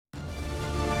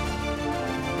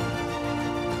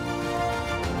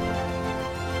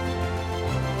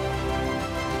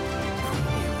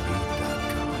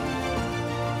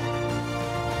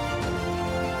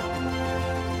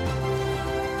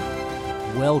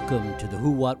Welcome to the Who,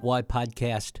 What, Why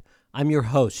podcast. I'm your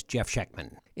host, Jeff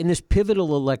Schechtman. In this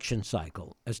pivotal election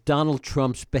cycle, as Donald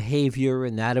Trump's behavior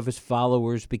and that of his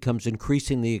followers becomes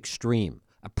increasingly extreme,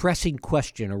 a pressing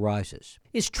question arises.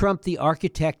 Is Trump the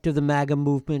architect of the MAGA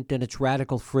movement and its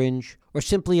radical fringe, or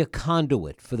simply a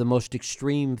conduit for the most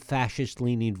extreme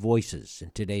fascist-leaning voices in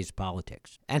today's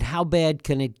politics? And how bad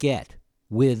can it get,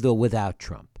 with or without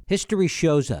Trump? History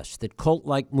shows us that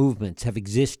cult-like movements have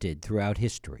existed throughout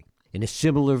history. In a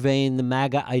similar vein, the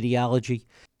MAGA ideology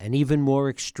and even more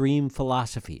extreme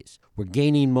philosophies were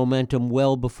gaining momentum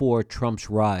well before Trump's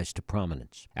rise to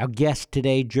prominence. Our guest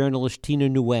today, journalist Tina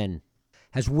Nguyen,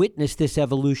 has witnessed this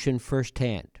evolution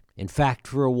firsthand. In fact,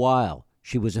 for a while,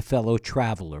 she was a fellow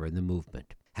traveler in the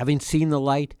movement. Having seen the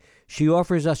light, she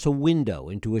offers us a window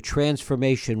into a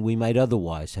transformation we might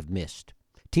otherwise have missed.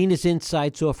 Tina's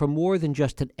insights offer more than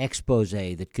just an expose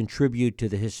that contribute to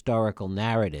the historical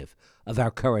narrative of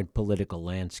our current political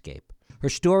landscape. Her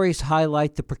stories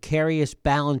highlight the precarious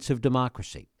balance of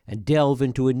democracy and delve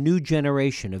into a new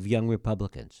generation of young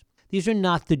Republicans. These are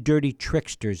not the dirty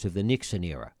tricksters of the Nixon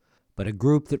era, but a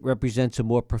group that represents a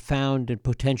more profound and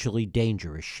potentially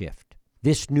dangerous shift.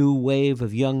 This new wave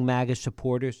of young MAGA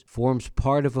supporters forms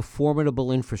part of a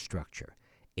formidable infrastructure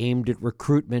aimed at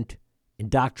recruitment,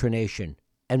 indoctrination,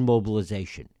 and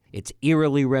mobilization. It's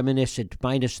eerily reminiscent,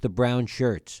 minus the brown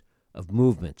shirts, of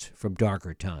movements from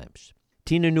darker times.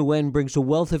 Tina Nguyen brings a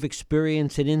wealth of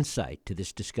experience and insight to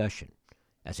this discussion.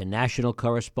 As a national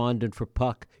correspondent for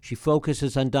Puck, she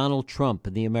focuses on Donald Trump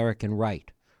and the American right.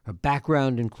 Her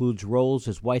background includes roles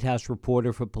as White House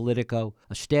reporter for Politico,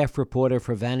 a staff reporter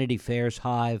for Vanity Fair's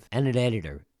Hive, and an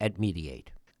editor at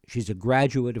Mediate. She's a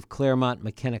graduate of Claremont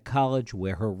McKenna College,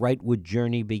 where her rightward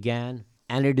journey began.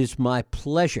 And it is my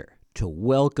pleasure to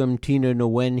welcome Tina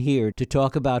Nguyen here to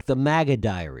talk about the MAGA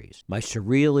Diaries, my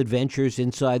surreal adventures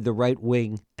inside the right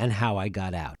wing, and how I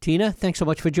got out. Tina, thanks so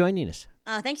much for joining us.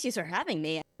 Thanks you for having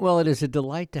me. Well, it is a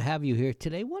delight to have you here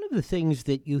today. One of the things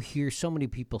that you hear so many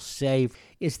people say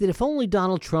is that if only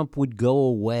Donald Trump would go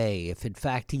away, if in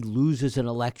fact he loses an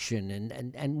election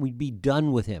and we'd be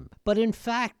done with him. But in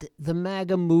fact, the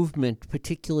MAGA movement,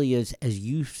 particularly as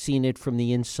you've seen it from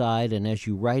the inside and as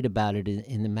you write about it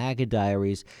in the MAGA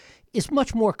Diaries, is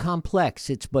much more complex.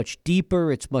 It's much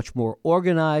deeper. It's much more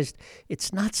organized.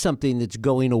 It's not something that's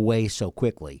going away so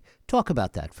quickly. Talk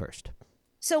about that first.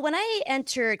 So when I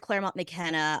entered Claremont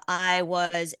McKenna, I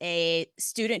was a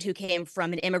student who came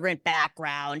from an immigrant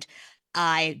background.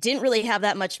 I didn't really have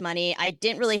that much money. I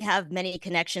didn't really have many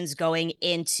connections going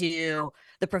into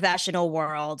the professional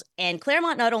world. And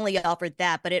Claremont not only offered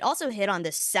that, but it also hit on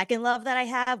the second love that I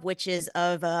have, which is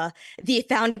of the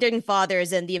founding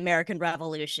fathers and the American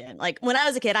Revolution. Like when I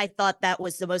was a kid, I thought that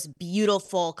was the most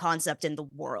beautiful concept in the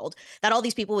world, that all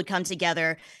these people would come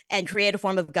together and create a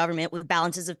form of government with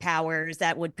balances of powers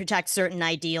that would protect certain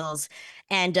ideals.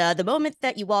 And the moment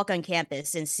that you walk on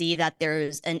campus and see that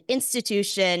there's an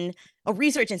institution, a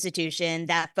research institution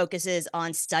that focuses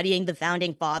on studying the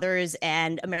founding fathers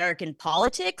and American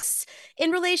politics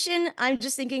in relation, I'm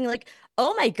just thinking like,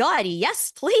 oh my God,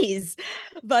 yes, please.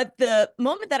 But the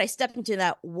moment that I stepped into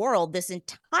that world, this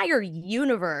entire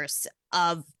universe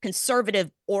of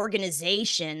conservative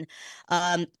organization,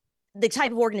 the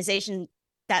type of organization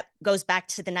that goes back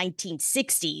to the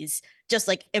 1960s, just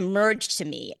like emerged to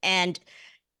me. And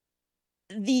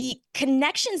the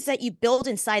connections that you build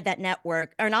inside that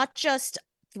network are not just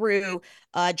through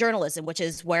journalism, which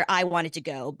is where I wanted to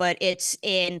go, but it's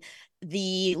in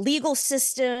the legal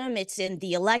system, it's in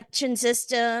the election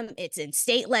system, it's in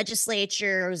state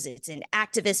legislatures, it's in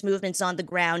activist movements on the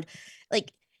ground.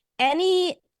 Like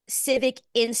any civic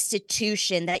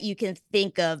institution that you can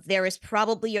think of, there is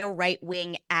probably a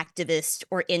right-wing activist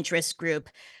or interest group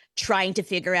trying to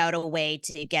figure out a way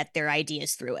to get their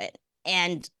ideas through it.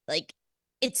 And like,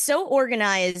 it's so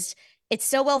organized, it's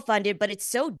so well funded, but it's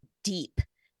so deep.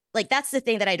 Like that's the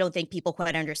thing that I don't think people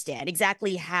quite understand,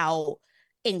 exactly how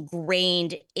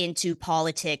ingrained into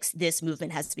politics this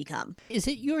movement has become. Is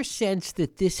it your sense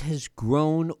that this has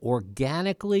grown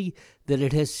organically, that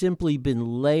it has simply been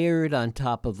layered on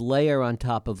top of layer on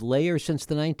top of layer since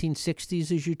the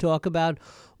 1960s, as you talk about?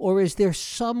 Or is there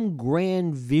some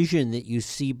grand vision that you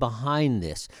see behind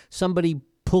this, somebody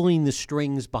pulling the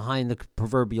strings behind the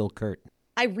proverbial curtain?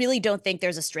 I really don't think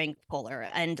there's a string puller,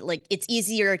 and like it's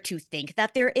easier to think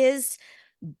that there is.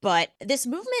 But this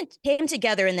movement came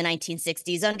together in the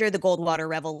 1960s under the Goldwater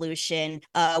Revolution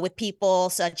with people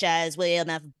such as William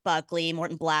F. Buckley,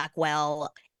 Morton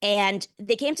Blackwell, and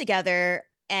they came together,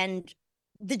 and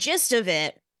the gist of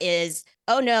it is,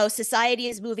 oh no, society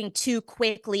is moving too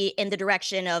quickly in the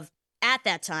direction of at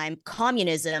that time,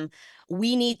 communism.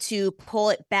 We need to pull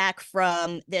it back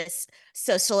from this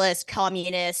socialist,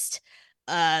 communist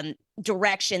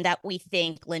direction that we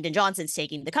think Lyndon Johnson's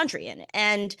taking the country in.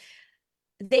 And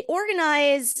they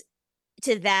organize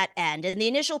to that end. And the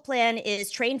initial plan is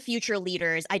train future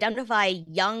leaders, identify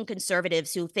young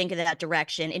conservatives who think in that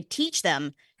direction, and teach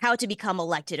them how to become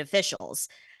elected officials.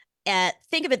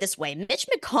 Think of it this way: Mitch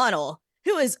McConnell,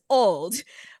 who is old,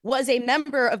 was a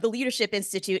member of the Leadership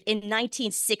Institute in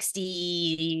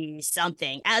 1960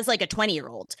 something as like a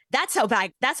 20-year-old. That's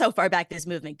how far back this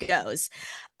movement goes.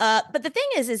 But the thing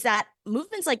is that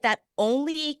movements like that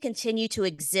only continue to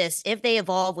exist if they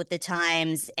evolve with the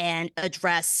times and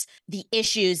address the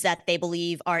issues that they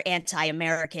believe are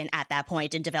anti-American at that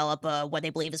point and develop what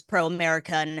they believe is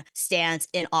pro-American stance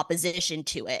in opposition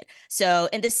to it. So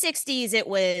in the 60s, it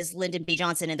was Lyndon B.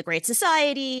 Johnson and the Great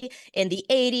Society. In the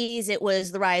 80s, it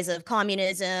was the rise of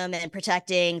communism and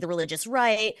protecting the religious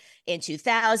right. In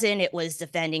 2000, it was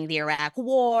defending the Iraq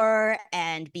War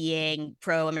and being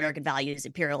pro-American values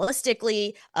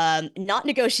imperialistically, not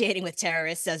negotiating with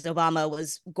terrorists as Obama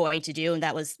was going to do. And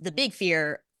that was the big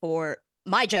fear for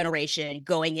my generation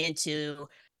going into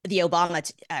the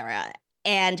Obama era.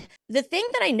 And the thing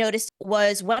that I noticed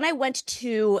was when I went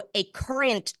to a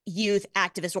current youth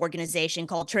activist organization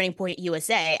called Turning Point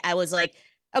USA, I was like,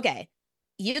 okay,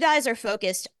 you guys are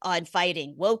focused on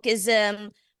fighting wokeism,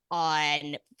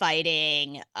 on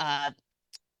fighting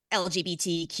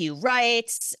LGBTQ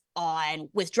rights, on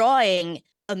withdrawing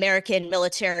American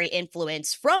military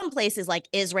influence from places like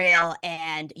Israel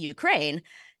and Ukraine.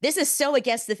 This is so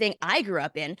against the thing I grew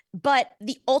up in. But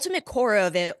the ultimate core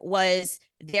of it was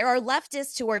there are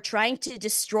leftists who are trying to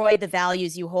destroy the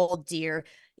values you hold dear.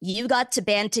 You got to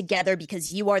band together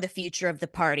because you are the future of the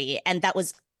party. And that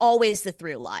was always the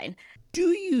through line.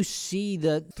 Do you see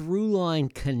the through line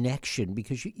connection?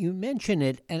 Because you mention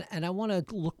it, and I want to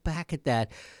look back at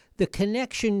that. The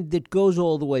connection that goes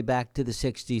all the way back to the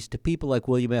 60s to people like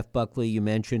William F. Buckley, you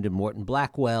mentioned, and Morton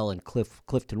Blackwell and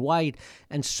Clifton White,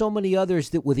 and so many others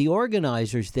that were the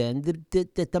organizers then,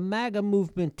 that the MAGA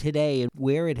movement today and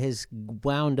where it has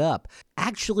wound up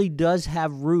actually does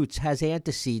have roots, has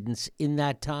antecedents in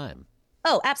that time.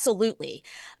 Oh, absolutely.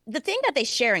 The thing that they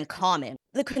share in common,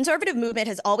 the conservative movement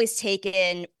has always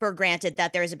taken for granted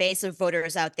that there's a base of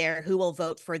voters out there who will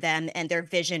vote for them and their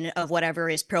vision of whatever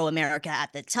is pro-America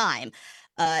at the time.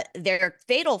 Their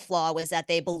fatal flaw was that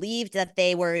they believed that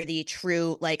they were the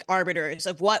true arbiters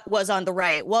of what was on the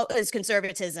right, what was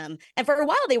conservatism. And for a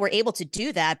while they were able to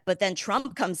do that, but then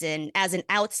Trump comes in as an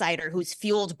outsider who's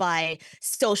fueled by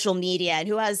social media and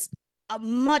who has a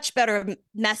much better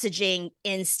messaging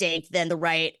instinct than the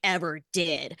right ever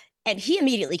did. And he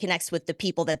immediately connects with the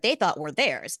people that they thought were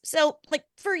theirs. So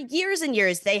for years and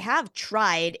years, they have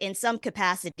tried in some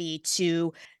capacity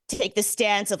to take the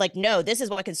stance of no, this is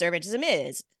what conservatism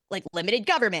is, limited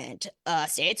government,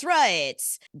 states'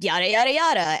 rights, yada, yada,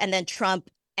 yada. And then Trump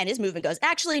and his movement goes,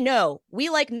 actually, no, we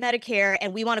like Medicare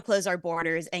and we want to close our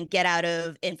borders and get out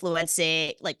of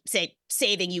influencing, say,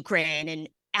 saving Ukraine and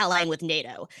allying with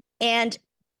NATO. And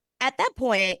at that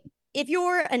point, if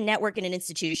you're a network and an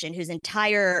institution whose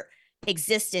entire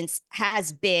existence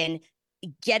has been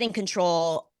getting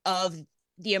control of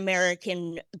the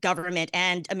American government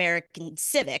and American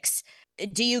civics,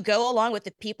 do you go along with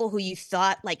the people who you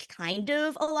thought kind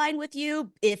of align with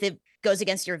you if it goes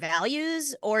against your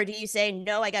values? Or do you say,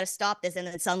 no, I got to stop this, and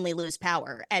then suddenly lose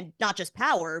power? And not just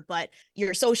power, but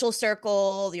your social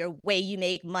circle, your way you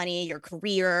make money, your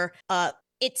career.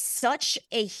 It's such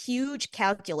a huge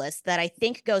calculus that I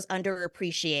think goes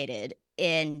underappreciated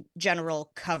in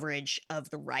general coverage of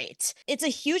the right. It's a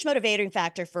huge motivating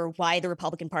factor for why the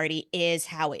Republican Party is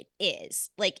how it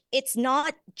is. It's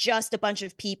not just a bunch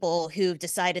of people who've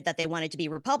decided that they wanted to be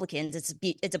Republicans.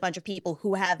 It's a bunch of people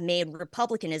who have made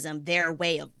Republicanism their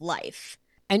way of life.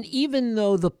 And even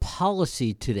though the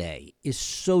policy today is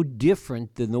so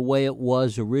different than the way it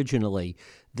was originally,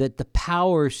 that the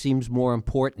power seems more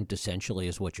important, essentially,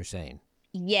 is what you're saying.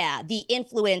 Yeah, the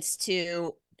influence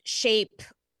to shape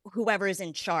whoever is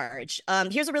in charge.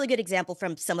 Here's a really good example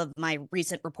from some of my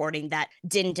recent reporting that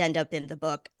didn't end up in the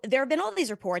book. There have been all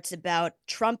these reports about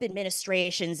Trump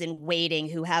administrations in waiting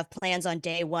who have plans on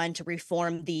day one to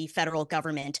reform the federal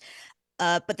government.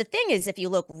 But the thing is, if you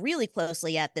look really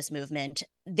closely at this movement,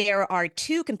 there are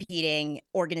two competing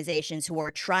organizations who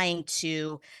are trying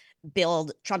to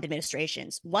build Trump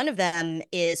administrations. One of them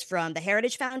is from the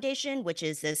Heritage Foundation, which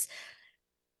is this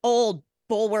old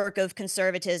bulwark of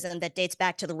conservatism that dates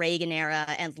back to the Reagan era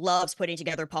and loves putting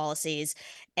together policies.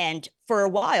 And for a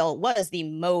while was the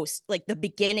most the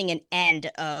beginning and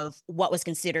end of what was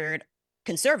considered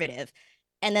conservative.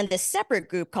 And then this separate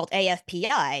group called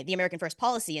AFPI, the American First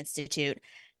Policy Institute,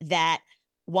 that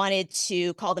wanted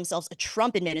to call themselves a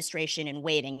Trump administration in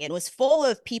waiting. It was full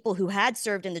of people who had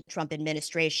served in the Trump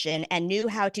administration and knew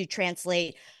how to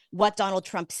translate what Donald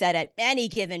Trump said at any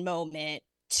given moment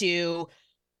to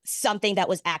something that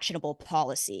was actionable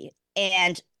policy.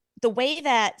 And the way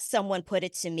that someone put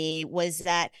it to me was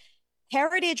that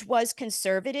Heritage was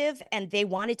conservative and they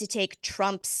wanted to take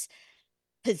Trump's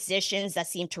positions that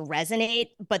seemed to resonate,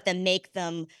 but then make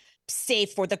them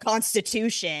safe for the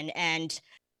Constitution and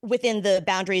within the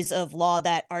boundaries of law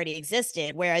that already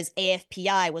existed. Whereas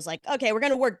AFPI was like, okay, we're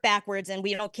going to work backwards and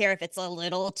we don't care if it's a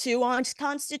little too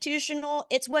unconstitutional.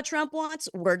 It's what Trump wants.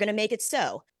 We're going to make it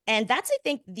so. And that's, I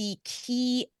think, the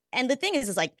key. And the thing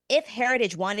is like, if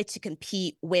Heritage wanted to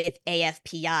compete with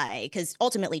AFPI, because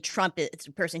ultimately Trump is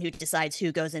the person who decides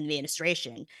who goes in the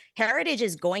administration, Heritage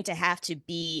is going to have to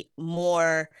be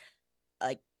more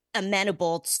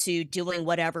amenable to doing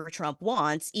whatever Trump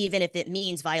wants, even if it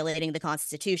means violating the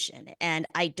Constitution. And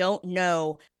I don't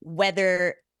know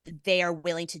whether they are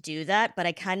willing to do that, but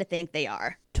I kind of think they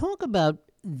are. Talk about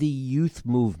the youth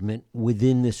movement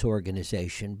within this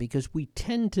organization, because we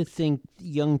tend to think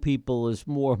young people is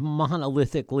more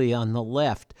monolithically on the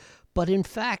left. But in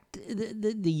fact,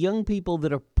 the young people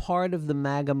that are part of the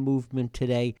MAGA movement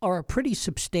today are a pretty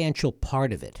substantial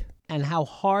part of it, and how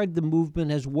hard the movement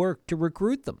has worked to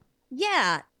recruit them.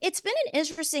 Yeah, it's been an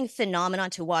interesting phenomenon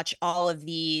to watch all of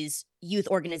these youth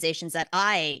organizations that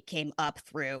I came up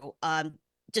through.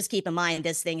 Just keep in mind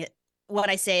this thing, when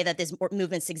I say that this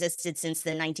movement's existed since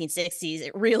the 1960s,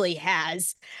 it really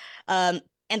has. And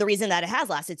the reason that it has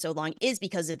lasted so long is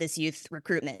because of this youth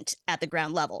recruitment at the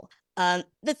ground level.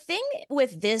 The thing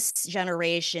with this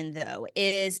generation, though,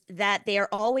 is that they are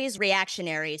always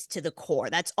reactionaries to the core.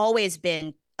 That's always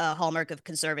been a hallmark of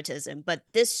conservatism. But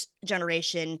this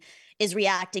generation is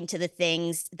reacting to the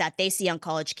things that they see on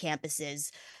college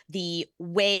campuses, the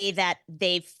way that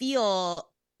they feel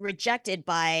rejected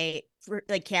by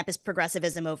like campus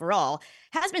progressivism overall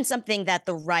has been something that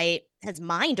the right has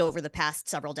mined over the past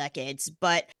several decades.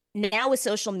 But now with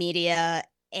social media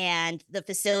and the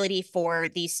facility for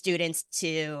these students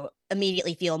to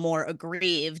immediately feel more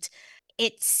aggrieved,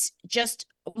 it's just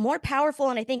more powerful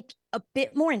and I think a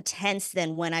bit more intense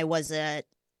than when I was a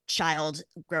child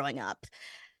growing up.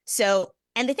 So,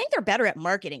 and they think they're better at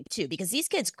marketing too, because these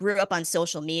kids grew up on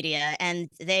social media and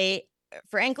they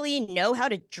frankly know how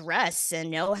to dress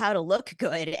and know how to look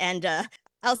good. And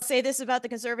I'll say this about the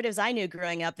conservatives I knew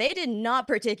growing up. They did not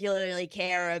particularly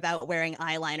care about wearing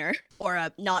eyeliner or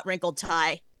a not wrinkled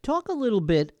tie. Talk a little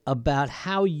bit about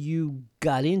how you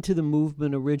got into the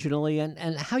movement originally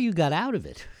and how you got out of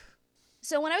it.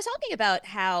 So when I was talking about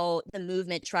how the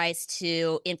movement tries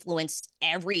to influence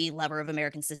every level of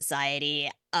American society,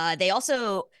 they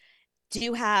also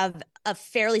do have a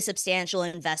fairly substantial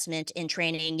investment in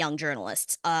training young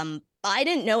journalists. I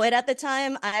didn't know it at the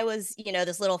time. I was,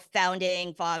 this little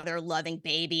founding father loving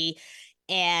baby.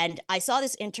 And I saw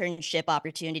this internship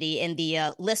opportunity in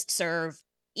the listserv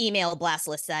email blast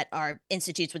list that our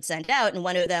institutes would send out. And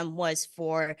one of them was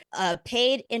for a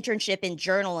paid internship in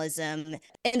journalism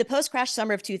in the post-crash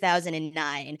summer of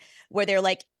 2009, where they're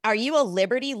like, are you a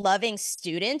liberty-loving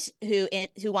student who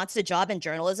wants a job in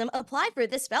journalism? Apply for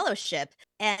this fellowship.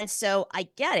 And so I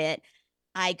get it.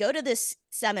 I go to this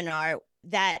seminar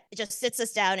that just sits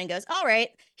us down and goes, all right,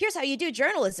 here's how you do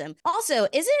journalism. Also,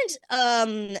 isn't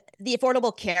the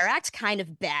Affordable Care Act kind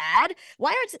of bad?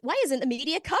 Why isn't the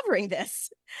media covering this?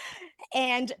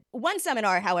 And one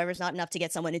seminar, however, is not enough to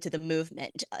get someone into the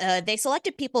movement. They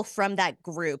selected people from that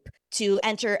group to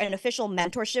enter an official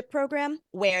mentorship program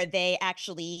where they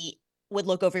actually would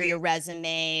look over your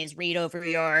resumes, read over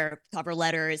your cover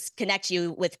letters, connect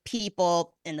you with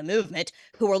people in the movement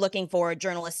who were looking for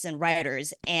journalists and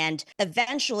writers. And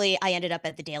eventually I ended up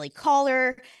at the Daily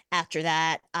Caller. After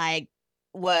that, I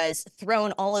was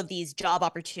thrown all of these job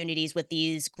opportunities with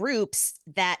these groups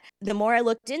that the more I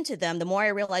looked into them, the more I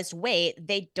realized, wait,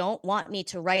 they don't want me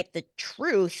to write the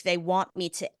truth. They want me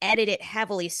to edit it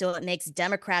heavily so it makes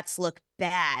Democrats look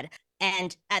bad.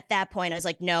 And at that point, I was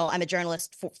like, no, I'm a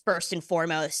journalist first and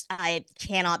foremost. I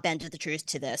cannot bend to the truth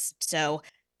to this. So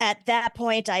at that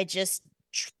point, I just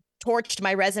torched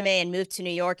my resume and moved to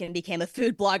New York and became a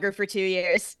food blogger for 2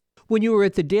 years. When you were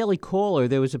at the Daily Caller,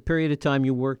 there was a period of time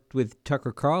you worked with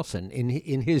Tucker Carlson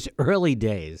in his early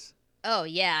days. Oh,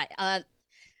 yeah.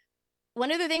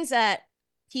 One of the things that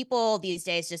people these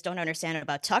days just don't understand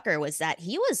about Tucker was that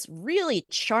he was really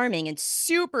charming and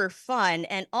super fun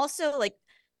and also like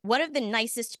one of the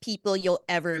nicest people you'll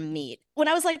ever meet. When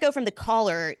I was let go from the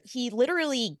caller, he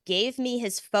literally gave me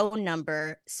his phone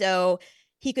number so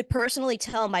he could personally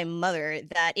tell my mother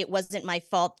that it wasn't my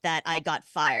fault that I got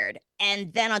fired.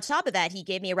 And then on top of that, he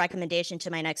gave me a recommendation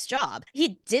to my next job.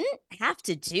 He didn't have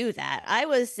to do that. I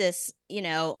was this,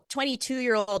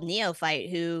 22-year-old neophyte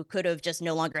who could have just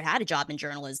no longer had a job in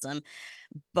journalism,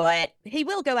 but he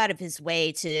will go out of his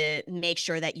way to make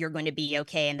sure that you're going to be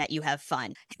okay and that you have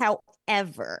fun.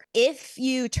 However, if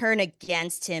you turn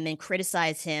against him and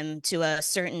criticize him to a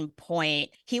certain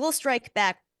point, he will strike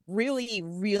back really,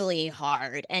 really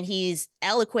hard. And he's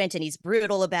eloquent and he's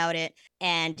brutal about it.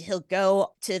 And he'll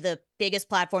go to the biggest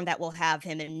platform that will have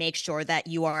him and make sure that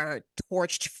you are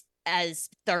torched as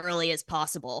thoroughly as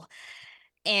possible.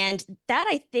 And that,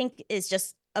 I think, is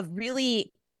just a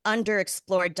really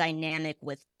underexplored dynamic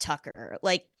with Tucker.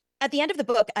 Like, at the end of the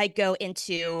book, I go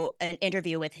into an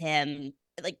interview with him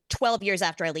like 12 years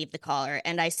after I leave the caller.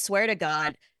 And I swear to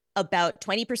God, about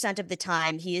 20% of the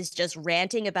time, he is just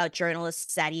ranting about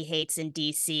journalists that he hates in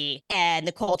DC and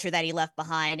the culture that he left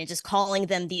behind and just calling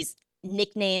them these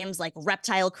nicknames like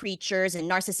reptile creatures and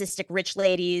narcissistic rich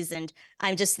ladies. And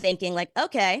I'm just thinking like,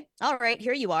 okay, all right,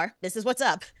 here you are. This is what's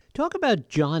up. Talk about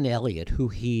John Elliott, who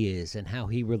he is and how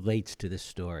he relates to this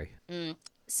story.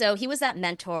 So he was that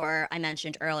mentor I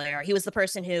mentioned earlier. He was the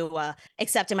person who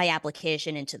accepted my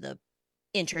application into the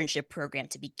internship program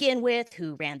to begin with,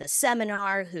 who ran the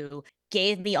seminar, who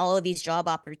gave me all of these job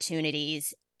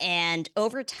opportunities. And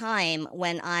over time,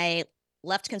 when I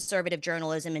left conservative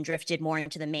journalism and drifted more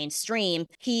into the mainstream,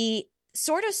 he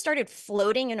sort of started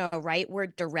floating in a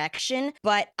rightward direction,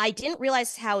 but I didn't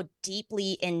realize how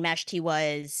deeply enmeshed he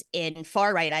was in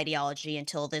far-right ideology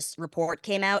until this report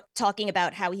came out, talking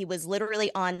about how he was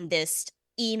literally on this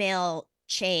email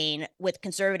chain with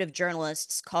conservative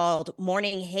journalists called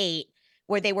Morning Hate,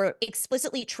 where they were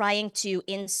explicitly trying to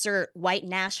insert white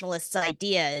nationalists'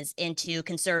 ideas into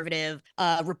conservative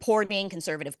reporting,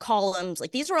 conservative columns.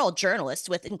 Like, these were all journalists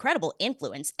with incredible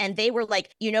influence. And they were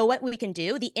like, you know what we can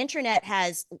do? The internet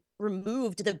has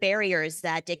removed the barriers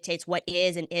that dictates what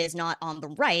is and is not on the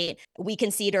right. We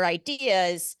concede our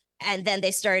ideas. And then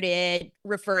they started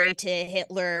referring to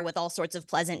Hitler with all sorts of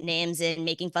pleasant names and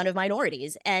making fun of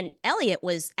minorities. And Elliot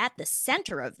was at the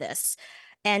center of this.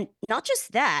 And not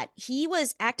just that, he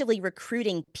was actively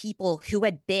recruiting people who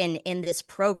had been in this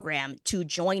program to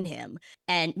join him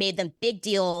and made them big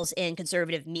deals in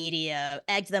conservative media,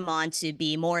 egged them on to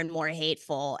be more and more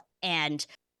hateful. And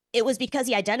it was because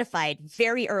he identified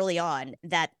very early on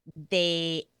that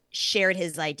they shared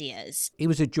his ideas. He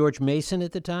was at George Mason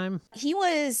at the time? He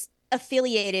was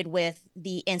affiliated with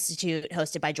the institute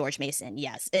hosted by George Mason.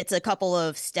 Yes, it's a couple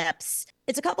of steps.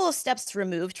 It's a couple of steps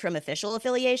removed from official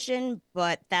affiliation,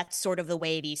 but that's sort of the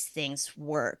way these things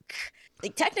work.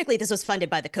 Like, technically, this was funded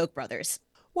by the Koch brothers.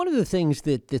 One of the things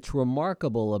that's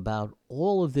remarkable about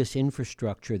all of this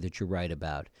infrastructure that you write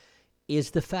about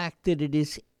is the fact that it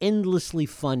is endlessly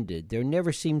funded. There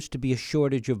never seems to be a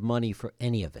shortage of money for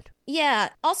any of it. Yeah.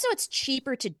 Also, it's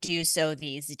cheaper to do so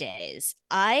these days.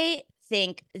 I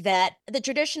think that the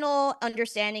traditional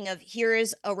understanding of here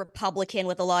is a Republican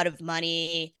with a lot of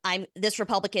money, this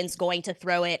Republican's going to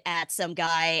throw it at some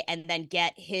guy and then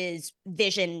get his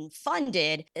vision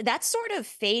funded, that's sort of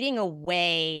fading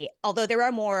away. Although there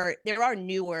are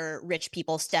newer rich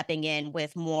people stepping in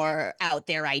with more out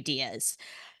there ideas.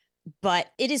 But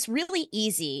it is really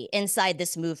easy inside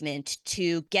this movement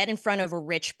to get in front of a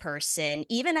rich person,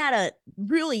 even at a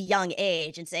really young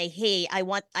age, and say, hey,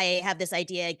 I have this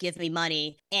idea, give me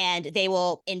money, and they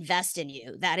will invest in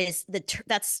you.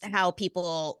 That's how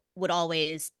people would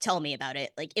always tell me about it.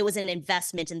 Like, it was an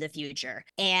investment in the future.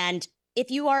 And if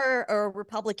you are a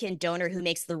Republican donor who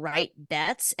makes the right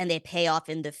bets and they pay off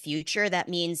in the future, that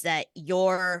means that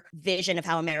your vision of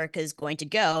how America is going to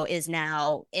go is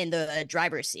now in the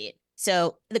driver's seat.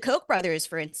 So the Koch brothers,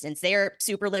 for instance, they're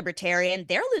super libertarian.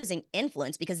 They're losing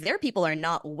influence because their people are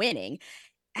not winning.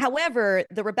 However,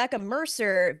 the Rebecca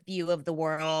Mercer view of the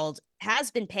world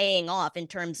has been paying off in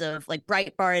terms of like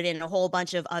Breitbart and a whole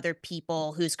bunch of other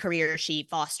people whose career she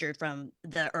fostered from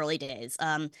the early days.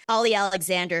 Ali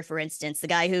Alexander, for instance, the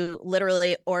guy who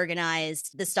literally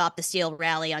organized the Stop the Steal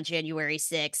rally on January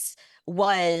 6th,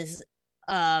 was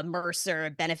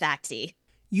Mercer benefactee.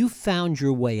 You found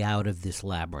your way out of this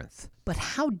labyrinth, but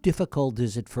how difficult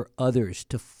is it for others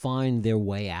to find their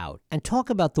way out? And talk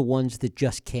about the ones that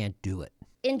just can't do it.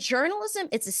 In journalism,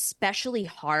 it's especially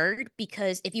hard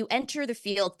because if you enter the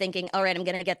field thinking, all right, I'm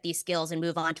going to get these skills and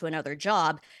move on to another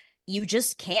job, you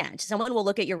just can't. Someone will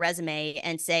look at your resume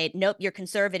and say, nope, you're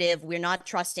conservative. We're not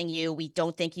trusting you. We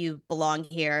don't think you belong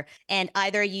here. And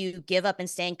either you give up and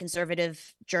stay in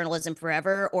conservative journalism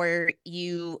forever, or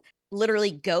you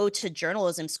literally go to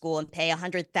journalism school and pay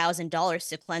 $100,000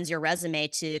 to cleanse your resume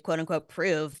to quote unquote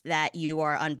prove that you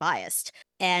are unbiased.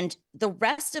 And the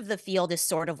rest of the field is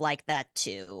sort of like that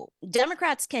too.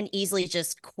 Democrats can easily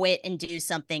just quit and do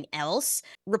something else.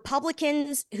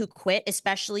 Republicans who quit,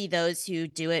 especially those who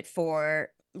do it for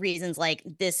reasons like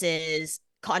this is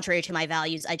contrary to my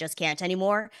values, I just can't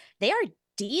anymore, they are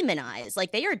demonized.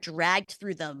 Like, they are dragged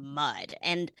through the mud.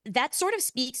 And that sort of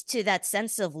speaks to that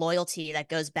sense of loyalty that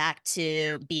goes back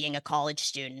to being a college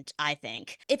student, I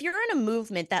think. If you're in a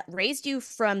movement that raised you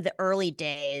from the early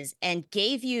days and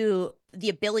gave you the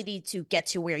ability to get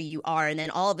to where you are, and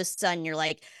then all of a sudden you're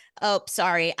like, oh,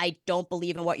 sorry, I don't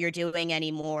believe in what you're doing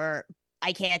anymore,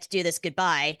 I can't do this,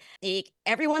 goodbye.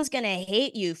 Everyone's going to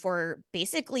hate you for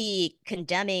basically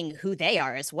condemning who they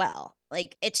are as well.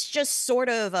 Like, it's just sort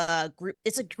of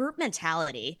it's a group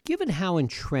mentality. Given how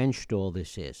entrenched all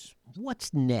this is,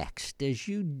 what's next? As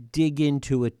you dig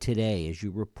into it today, as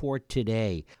you report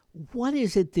today, what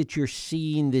is it that you're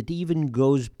seeing that even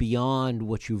goes beyond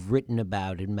what you've written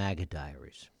about in MAGA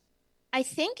Diaries? I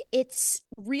think it's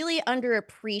really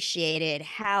underappreciated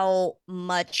how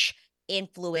much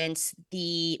influence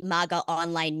the MAGA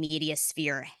online media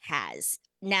sphere has.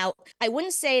 Now, I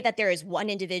wouldn't say that there is one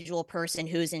individual person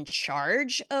who's in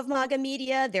charge of MAGA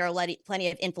media. There are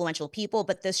plenty of influential people,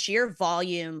 but the sheer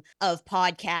volume of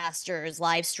podcasters,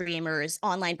 live streamers,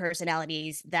 online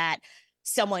personalities that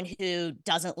someone who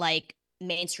doesn't like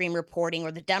mainstream reporting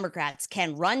or the Democrats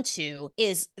can run to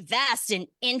is vast and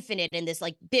infinite in this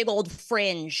like big old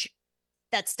fringe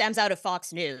that stems out of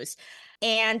Fox News.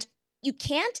 And you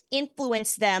can't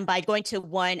influence them by going to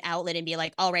one outlet and be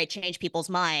like, all right, change people's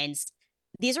minds.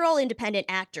 These are all independent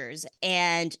actors.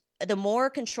 And the more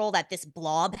control that this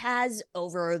blob has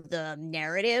over the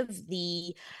narrative,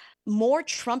 the more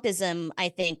Trumpism, I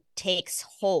think, takes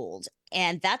hold.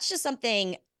 And that's just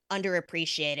something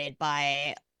underappreciated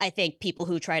by, I think, people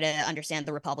who try to understand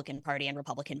the Republican Party and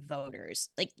Republican voters.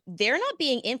 Like, they're not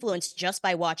being influenced just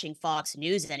by watching Fox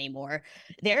News anymore.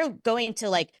 They're going to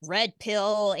like Red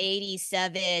Pill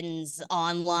 87's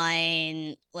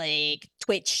online like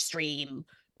Twitch stream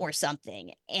or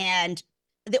something. And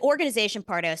the organization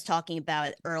part I was talking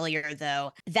about earlier,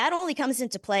 though, that only comes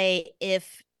into play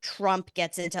if Trump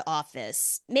gets into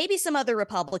office. Maybe some other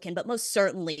Republican, but most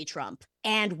certainly Trump.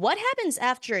 And what happens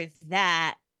after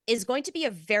that is going to be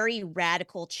a very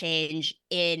radical change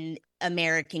in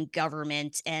American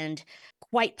government and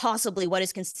quite possibly what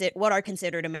are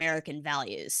considered American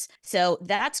values. So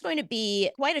that's going to be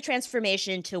quite a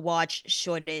transformation to watch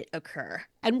should it occur.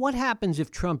 And what happens if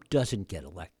Trump doesn't get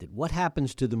elected? What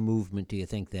happens to the movement, do you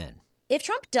think, then? If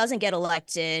Trump doesn't get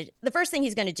elected, the first thing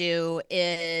he's going to do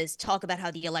is talk about how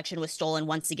the election was stolen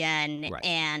once again. Right.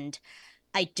 And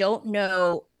I don't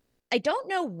know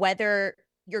whether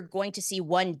you're going to see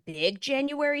one big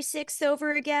January 6th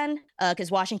over again,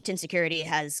 because Washington security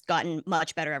has gotten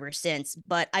much better ever since.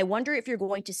 But I wonder if you're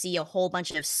going to see a whole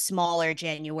bunch of smaller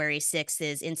January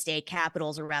 6s in state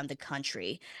capitals around the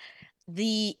country.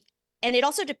 And it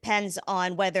also depends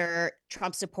on whether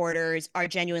Trump supporters are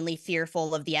genuinely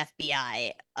fearful of the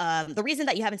FBI. The reason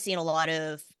that you haven't seen a lot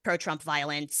of pro-Trump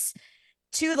violence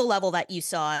to the level that you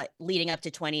saw leading up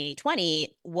to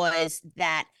 2020 was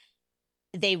that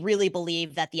they really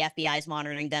believe that the FBI is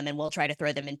monitoring them and will try to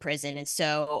throw them in prison. And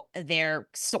so they're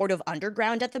sort of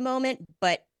underground at the moment,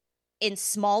 but in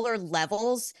smaller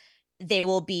levels, they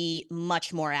will be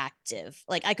much more active.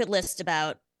 Like, I could list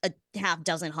about a half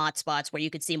dozen hotspots where you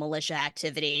could see militia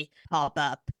activity pop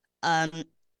up.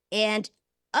 And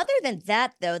other than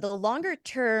that, though, the longer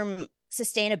term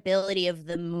sustainability of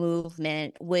the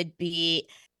movement would be,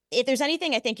 if there's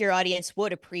anything I think your audience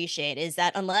would appreciate, is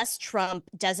that unless Trump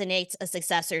designates a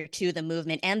successor to the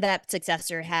movement and that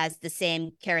successor has the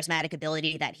same charismatic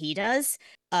ability that he does,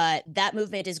 that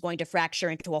movement is going to fracture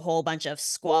into a whole bunch of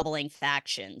squabbling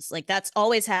factions. Like, that's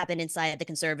always happened inside the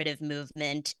conservative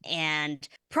movement and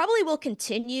probably will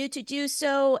continue to do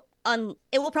so.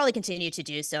 It will probably continue to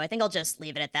do so. I think I'll just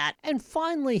leave it at that. And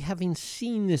finally, having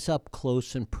seen this up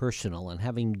close and personal and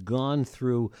having gone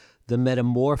through the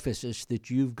metamorphosis that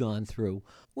you've gone through,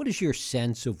 what is your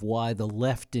sense of why the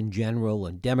left in general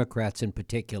and Democrats in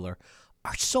particular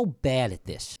are so bad at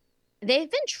this? They've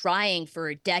been trying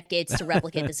for decades to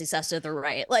replicate the success of the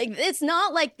right. Like, it's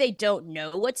not like they don't know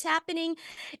what's happening.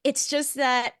 It's just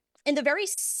that in the very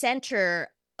center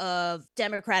of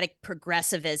democratic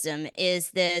progressivism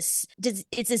is this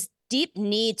deep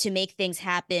need to make things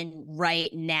happen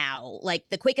right now. Like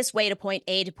the quickest way to point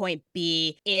A to point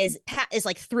B is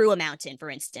like through a mountain, for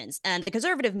instance. And the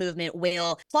conservative movement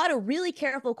will plot a really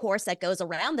careful course that goes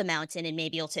around the mountain, and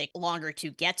maybe it'll take longer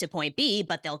to get to point B,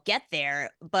 but they'll get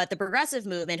there. But the progressive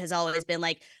movement has always been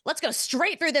like, let's go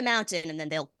straight through the mountain, and then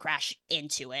they'll crash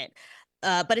into it.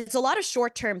 But it's a lot of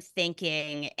short-term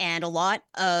thinking and a lot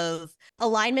of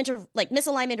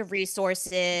misalignment of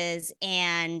resources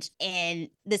and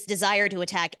this desire to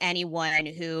attack anyone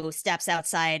who steps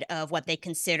outside of what they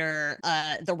consider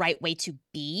the right way to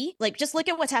be. Like, just look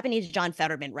at what's happening to John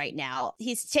Fetterman right now.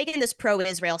 He's taken this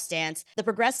pro-Israel stance. The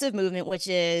progressive movement, which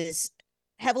is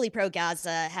heavily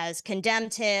pro-Gaza, has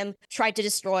condemned him, tried to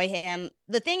destroy him.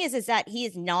 The thing is that he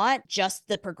is not just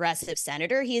the progressive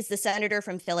senator. He is the senator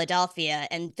from Philadelphia,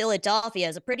 and Philadelphia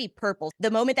is a pretty purple. The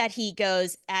moment that he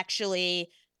goes, actually,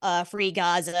 free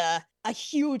Gaza, a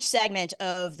huge segment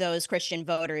of those Christian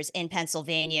voters in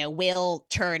Pennsylvania will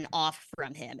turn off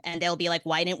from him, and they'll be like,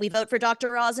 why didn't we vote for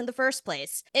Dr. Oz in the first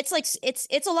place? It's like,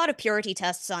 it's a lot of purity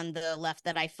tests on the left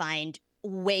that I find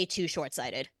way too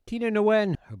short-sighted. Tina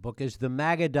Nguyen, her book is The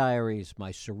MAGA Diaries,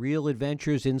 My Surreal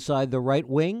Adventures Inside the Right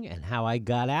Wing and How I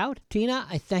Got Out. Tina,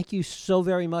 I thank you so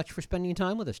very much for spending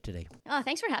time with us today. Oh,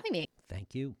 thanks for having me.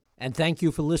 Thank you. And thank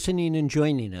you for listening and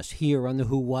joining us here on the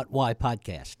Who, What, Why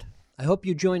podcast. I hope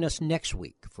you join us next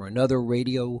week for another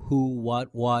radio Who, What,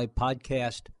 Why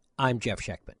podcast. I'm Jeff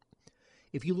Sheckman.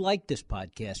 If you like this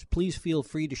podcast, please feel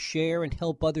free to share and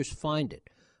help others find it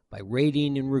by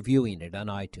rating and reviewing it on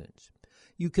iTunes.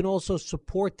 You can also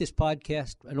support this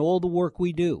podcast and all the work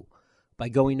we do by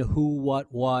going to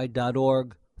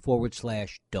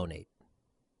whowhatwhy.org/donate.